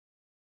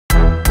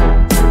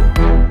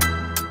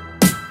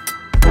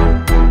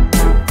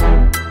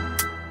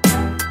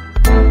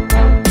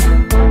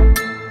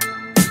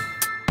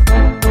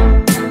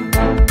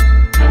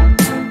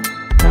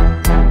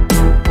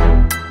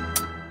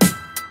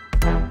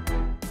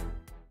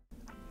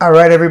All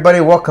right,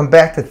 everybody, welcome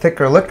back to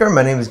Thicker Liquor.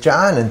 My name is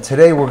John, and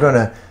today we're going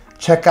to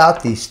check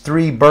out these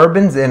 3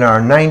 bourbons in our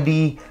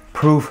 90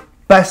 proof,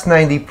 best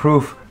 90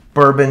 proof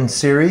bourbon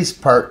series,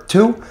 part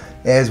 2,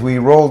 as we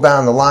roll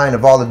down the line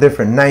of all the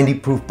different 90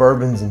 proof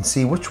bourbons and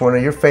see which one are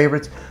your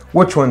favorites,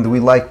 which one do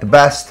we like the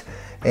best,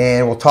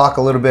 and we'll talk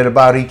a little bit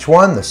about each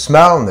one, the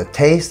smell and the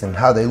taste and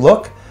how they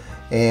look.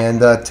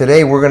 And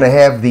today we're going to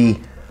have the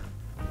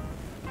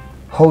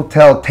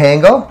Hotel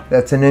Tango.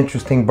 That's an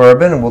interesting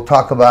bourbon, and we'll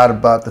talk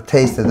about the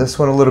taste of this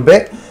one a little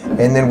bit.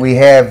 And then we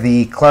have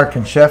the Clark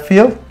and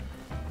Sheffield,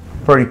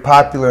 pretty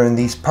popular in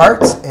these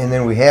parts. And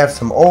then we have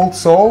some Old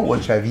Soul,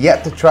 which I've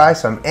yet to try,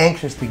 so I'm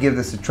anxious to give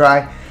this a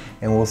try,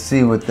 and we'll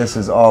see what this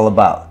is all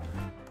about.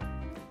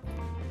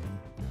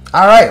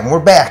 All right, and we're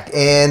back,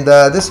 and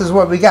this is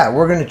what we got.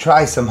 We're going to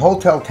try some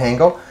Hotel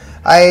Tango.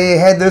 I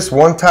had this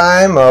one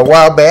time a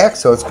while back,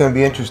 so it's going to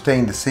be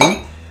interesting to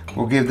see.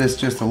 We'll give this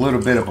just a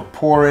little bit of a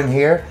pour in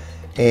here,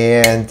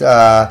 and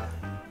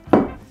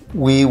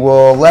we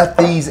will let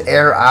these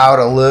air out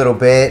a little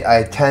bit.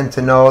 I tend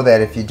to know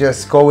that if you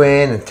just go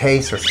in and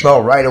taste or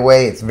smell right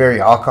away, it's very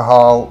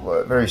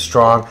alcohol, very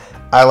strong.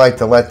 I like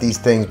to let these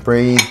things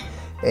breathe,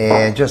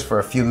 and just for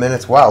a few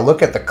minutes. Wow,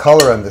 look at the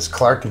color on this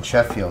Clark and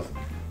Sheffield.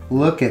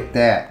 Look at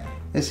that.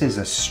 This is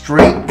a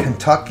straight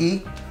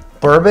Kentucky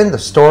bourbon. The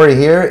story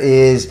here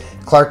is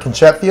Clark and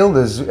Sheffield,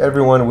 as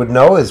everyone would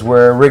know, is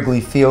where Wrigley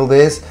Field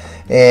is,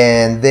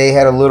 and they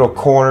had a little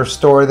corner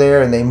store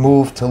there, and they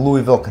moved to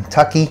Louisville,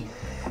 Kentucky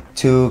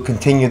to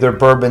continue their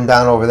bourbon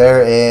down over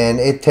there,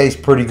 and it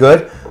tastes pretty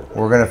good.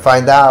 We're going to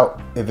find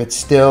out if it's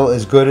still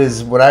as good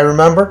as what I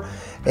remember.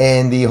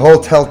 And the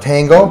Hotel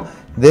Tango,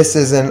 this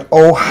is an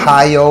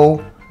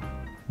Ohio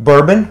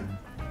bourbon,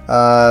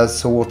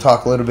 so we'll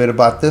talk a little bit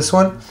about this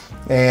one.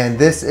 And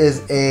this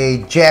is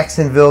a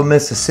Jacksonville,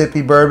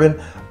 Mississippi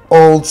bourbon,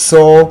 Old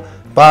Soul.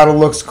 Bottle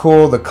looks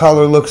cool, the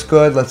color looks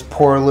good. Let's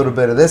pour a little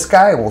bit of this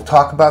guy, and we'll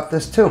talk about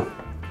this too.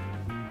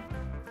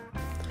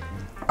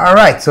 All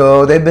right,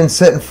 so they've been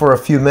sitting for a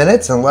few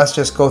minutes, and let's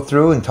just go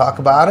through and talk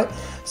about it.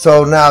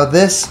 So now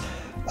this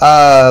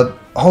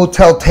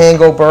Hotel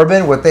Tango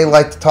bourbon, what they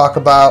like to talk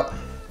about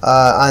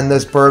on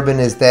this bourbon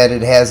is that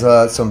it has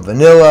some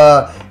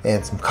vanilla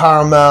and some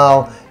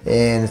caramel,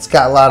 and it's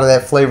got a lot of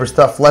that flavor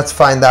stuff. Let's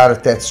find out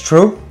if that's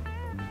true.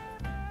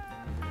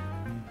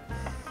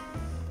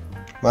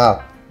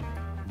 Wow.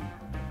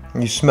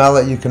 You smell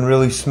it, you can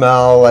really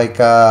smell like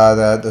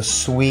the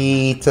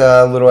sweet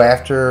little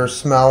after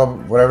smell,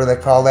 whatever they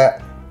call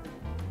that.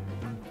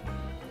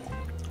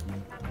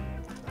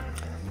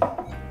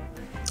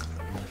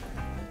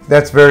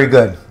 That's very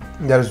good.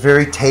 That is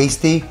very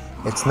tasty.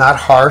 It's not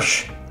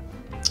harsh.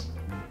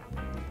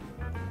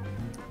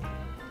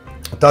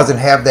 It doesn't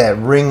have that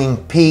ringing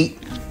peat,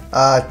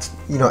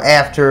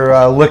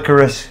 after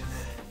licorice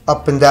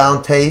up and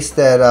down taste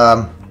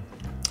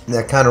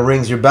that kind of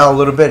rings your bell a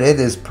little bit. It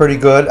is pretty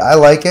good. I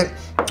like it.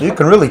 You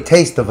can really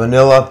taste the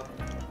vanilla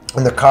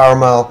and the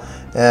caramel,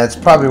 and it's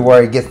probably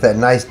where it gets that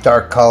nice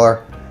dark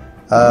color.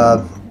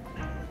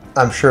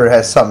 I'm sure it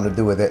has something to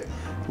do with it.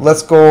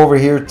 Let's go over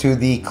here to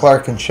the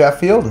Clark and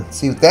Sheffield and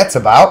see what that's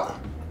about.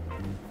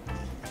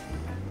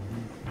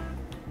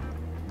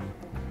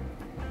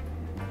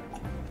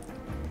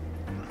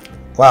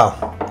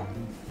 Wow.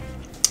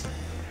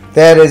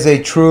 That is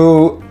a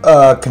true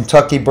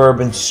Kentucky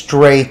bourbon,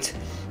 straight.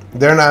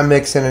 They're not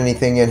mixing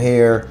anything in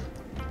here.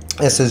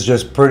 This is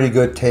just pretty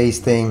good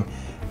tasting.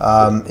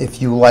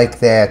 If you like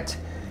that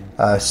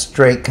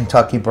straight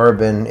Kentucky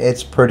bourbon,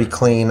 it's pretty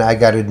clean, I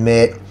gotta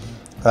admit.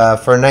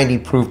 For a 90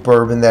 proof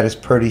bourbon, that is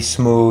pretty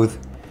smooth.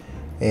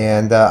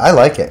 And I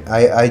like it.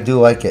 I do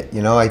like it.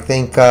 You know, I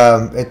think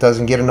it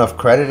doesn't get enough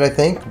credit, I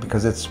think,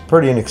 because it's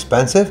pretty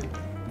inexpensive.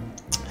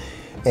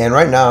 And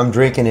right now I'm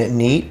drinking it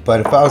neat, but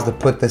if I was to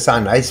put this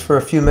on ice for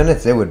a few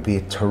minutes, it would be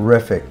a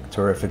terrific,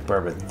 terrific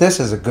bourbon.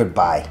 This is a good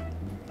buy.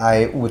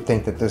 I would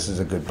think that this is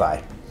a good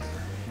buy.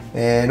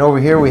 And over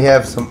here we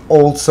have some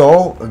Old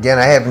Soul. Again,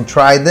 I haven't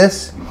tried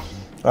this.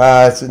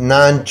 It's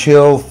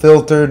non-chill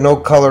filtered, no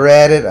color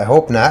added. I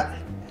hope not.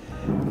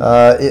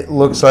 It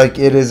looks like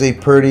it is a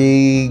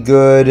pretty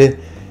good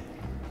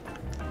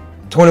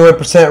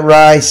 21%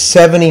 rye,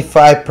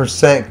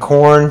 75%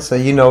 corn, so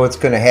you know it's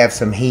going to have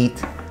some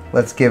heat.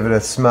 Let's give it a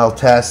smell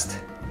test.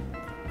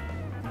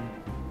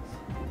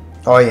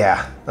 Oh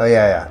yeah, oh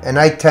yeah. And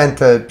I tend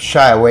to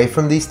shy away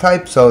from these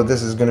types, so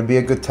this is going to be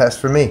a good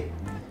test for me.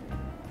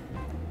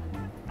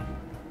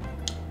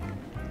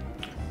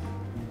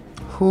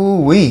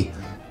 Hoo-wee.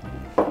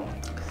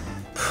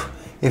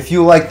 If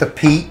you like the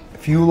peat,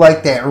 if you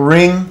like that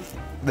ring,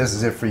 this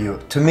is it for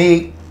you. To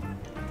me,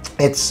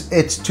 it's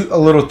a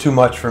little too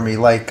much for me.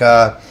 Like,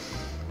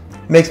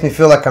 makes me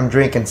feel like I'm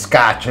drinking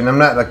scotch, and I'm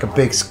not like a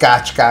big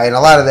scotch guy, and a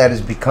lot of that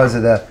is because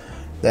of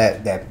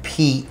that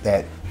peat,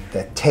 that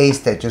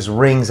taste that just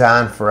rings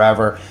on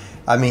forever.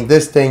 I mean,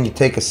 this thing, you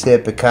take a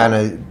sip, it kind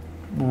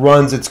of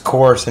runs its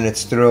course and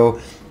it's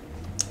through.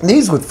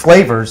 These with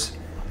flavors,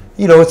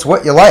 you know, it's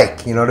what you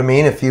like, you know what I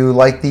mean? If you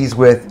like these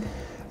with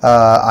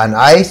on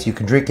ice, you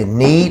can drink it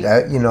neat.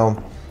 You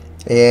know,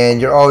 and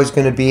you're always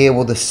going to be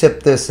able to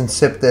sip this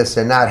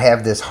and not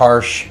have this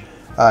harsh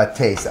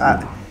taste.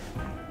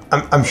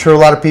 I'm sure a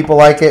lot of people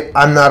like it.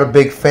 I'm not a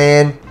big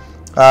fan.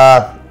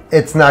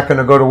 It's not going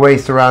to go to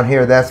waste around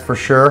here, that's for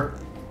sure.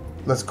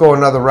 Let's go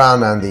another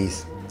round on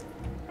these.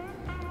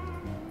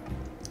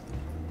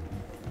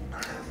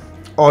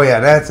 Oh yeah,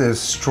 that is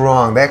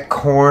strong. That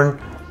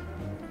corn,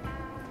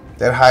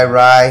 that high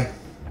rye.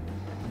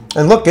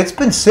 And look, it's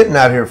been sitting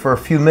out here for a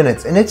few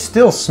minutes and it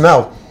still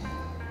smells.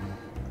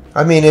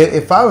 I mean,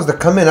 if I was to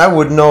come in, I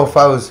wouldn't know if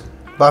I was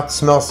about to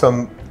smell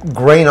some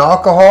grain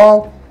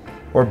alcohol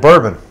or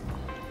bourbon.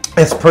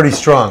 It's pretty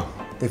strong,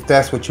 if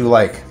that's what you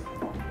like.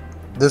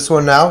 This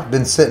one now,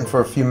 been sitting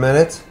for a few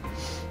minutes.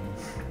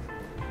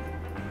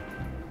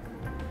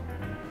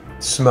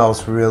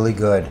 Smells really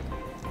good.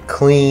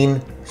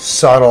 Clean,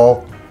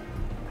 subtle.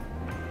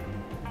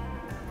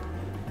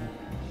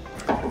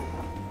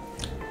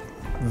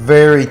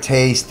 Very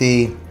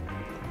tasty.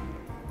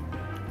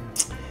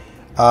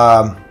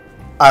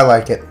 I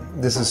like it.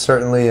 This is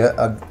certainly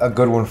a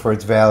good one for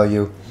its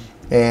value.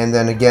 And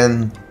then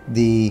again,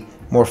 the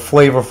more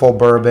flavorful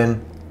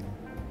bourbon.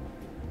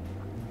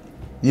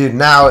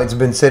 Now it's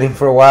been sitting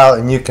for a while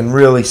and you can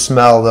really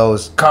smell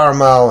those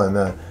caramel and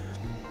the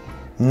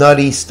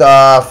nutty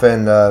stuff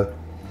and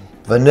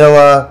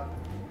vanilla.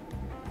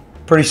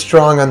 Pretty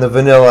strong on the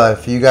vanilla.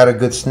 If you got a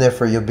good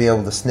sniffer, you'll be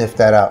able to sniff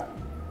that out.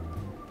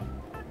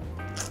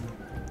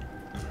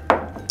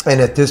 And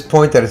at this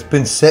point that it's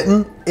been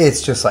sitting,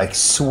 it's just like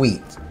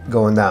sweet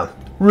going down.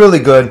 Really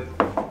good.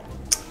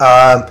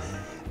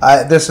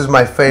 This is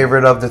my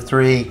favorite of the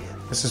three.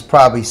 This is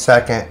probably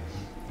second.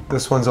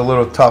 This one's a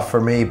little tough for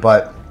me,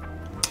 but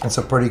it's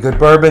a pretty good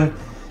bourbon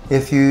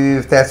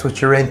if that's what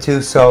you're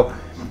into. So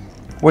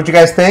what you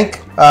guys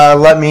think?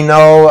 Let me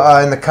know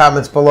in the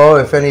comments below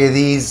if any of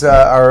these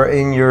are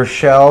in your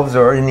shelves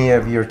or any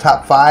of your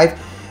top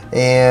 5.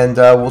 And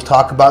we'll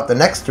talk about the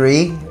next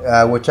 3,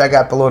 which I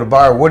got below the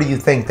bar. What do you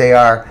think they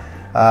are?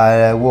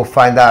 We'll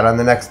find out on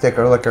the next Stick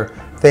or Liquor.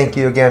 Thank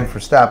you again for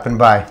stopping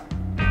by.